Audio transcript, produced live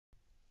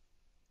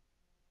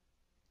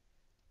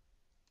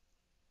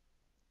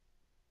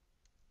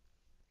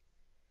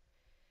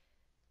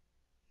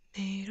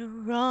Made a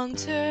wrong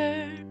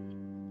turn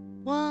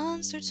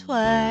once or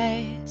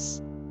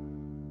twice,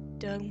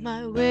 dug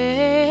my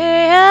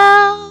way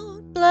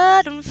out,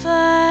 blood and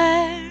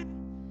fire.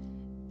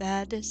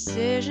 Bad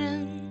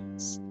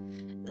decisions,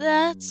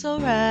 that's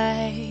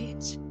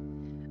alright.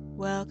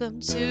 Welcome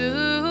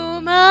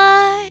to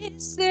my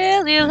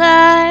silly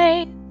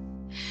life.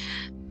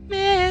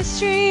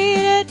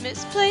 Mistreated,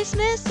 misplaced,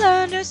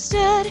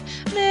 misunderstood,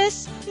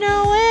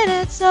 knowing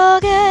it's all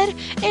good.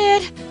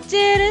 It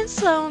didn't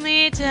slow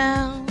me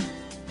down.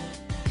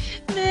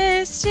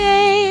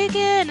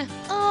 Mistaken,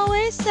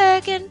 always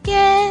second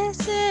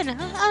guessing,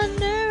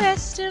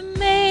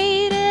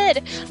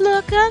 underestimated.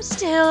 Look, I'm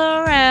still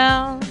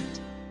around.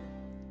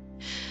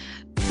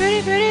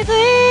 Pretty,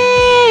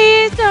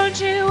 please,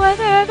 don't you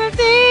ever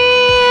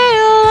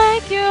feel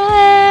like you're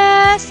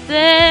less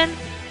than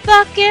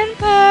fucking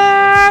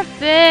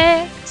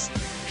perfect.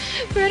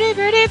 Pretty,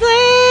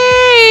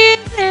 please,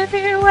 if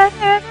you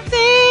ever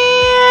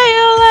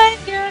feel like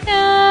you're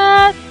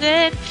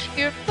nothing,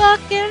 you're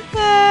fucking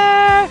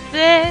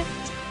perfect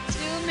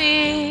to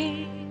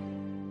me.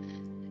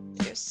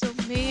 You're so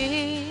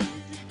mean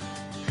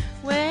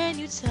when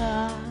you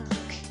talk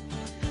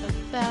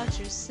about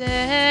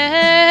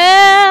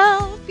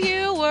yourself.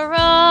 You were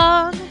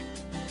wrong.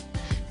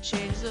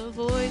 Change the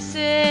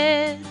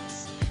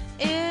voices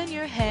in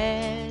your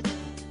head,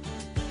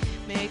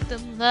 make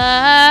them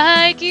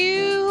like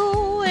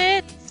you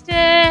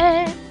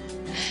instead.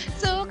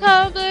 So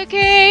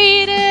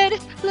complicated,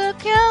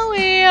 look how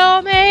we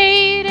all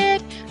made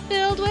it,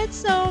 filled with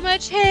so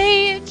much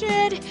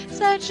hatred,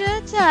 such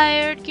a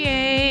tired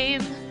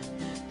game.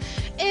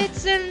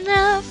 It's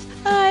enough,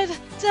 I've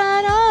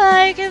done all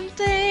I can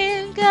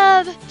think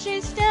of,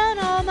 chased down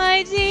all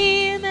my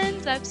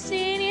demons, I've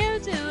seen you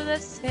do the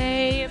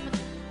same.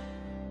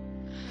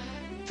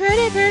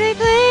 Pretty,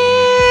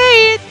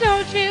 please,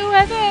 don't you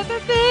ever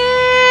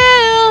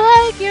feel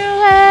like you're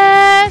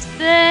less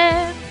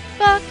than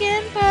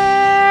fucking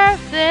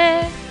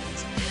perfect.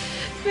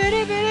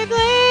 Pretty,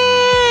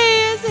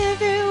 please,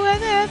 if you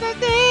ever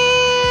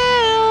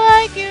feel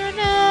like you're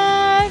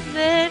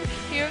nothing,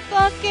 you're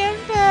fucking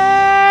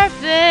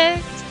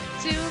perfect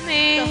to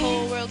me. The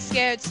whole world's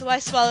scared, so I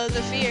swallow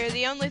the fear.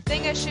 The only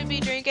thing I should be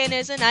drinking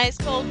is an ice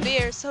cold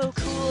beer, so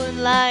cool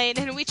and light.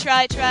 And we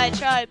try,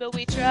 but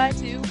we try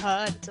too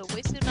hard. It's a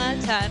waste of my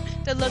time.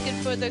 They're looking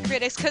for the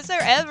critics, cause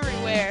they're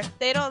everywhere.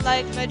 They don't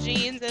like my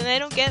jeans and they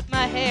don't get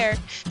my hair.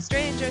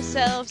 Strange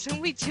ourselves,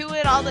 and we do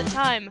it all the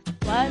time.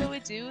 Why do we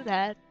do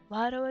that?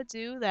 Why do I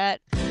do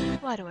that?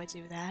 Why do I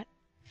do that?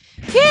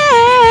 Yeah!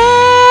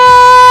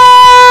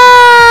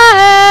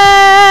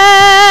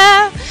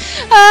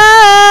 Oh.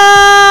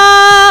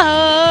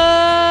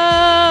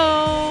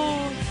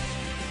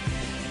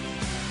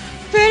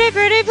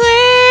 Pretty,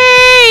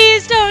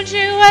 please, don't you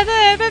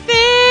ever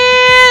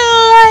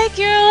feel like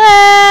you're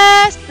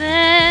less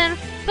than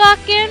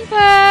fucking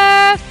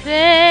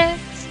perfect.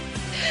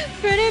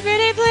 Pretty,